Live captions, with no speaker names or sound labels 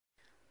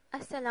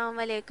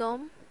Assalamu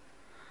alaikum.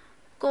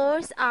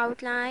 Course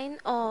outline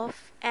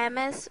of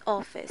MS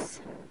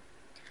Office.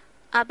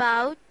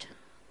 About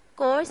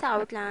course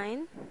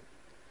outline.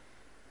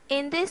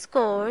 In this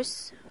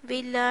course,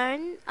 we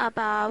learn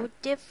about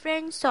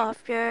different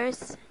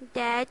softwares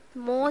that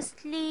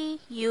mostly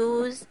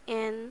use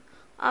in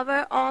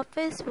our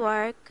office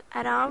work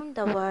around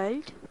the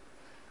world.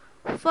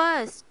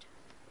 First,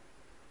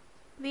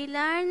 we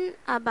learn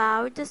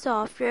about the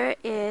software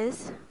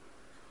is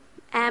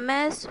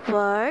MS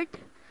Word.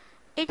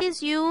 It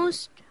is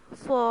used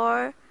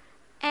for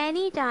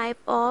any type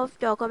of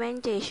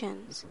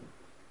documentations.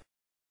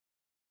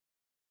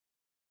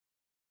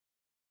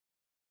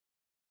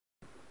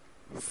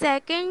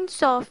 Second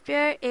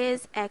software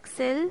is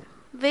Excel,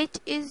 which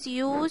is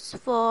used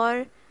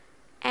for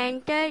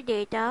enter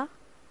data,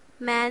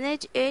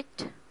 manage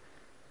it,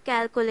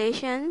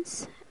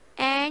 calculations,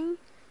 and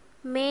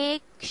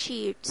make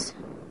sheets.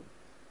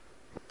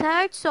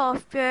 Third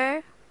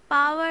software,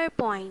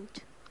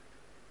 PowerPoint,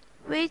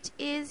 which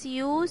is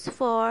used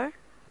for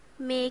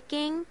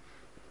making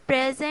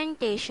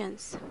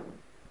presentations.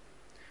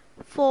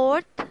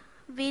 Fourth,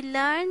 we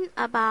learn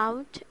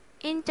about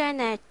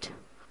Internet.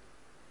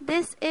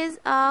 This is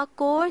a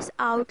course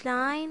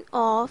outline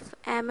of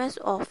MS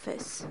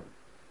Office.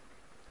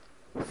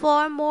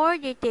 For more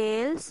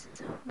details,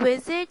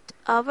 visit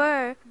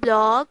our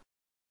blog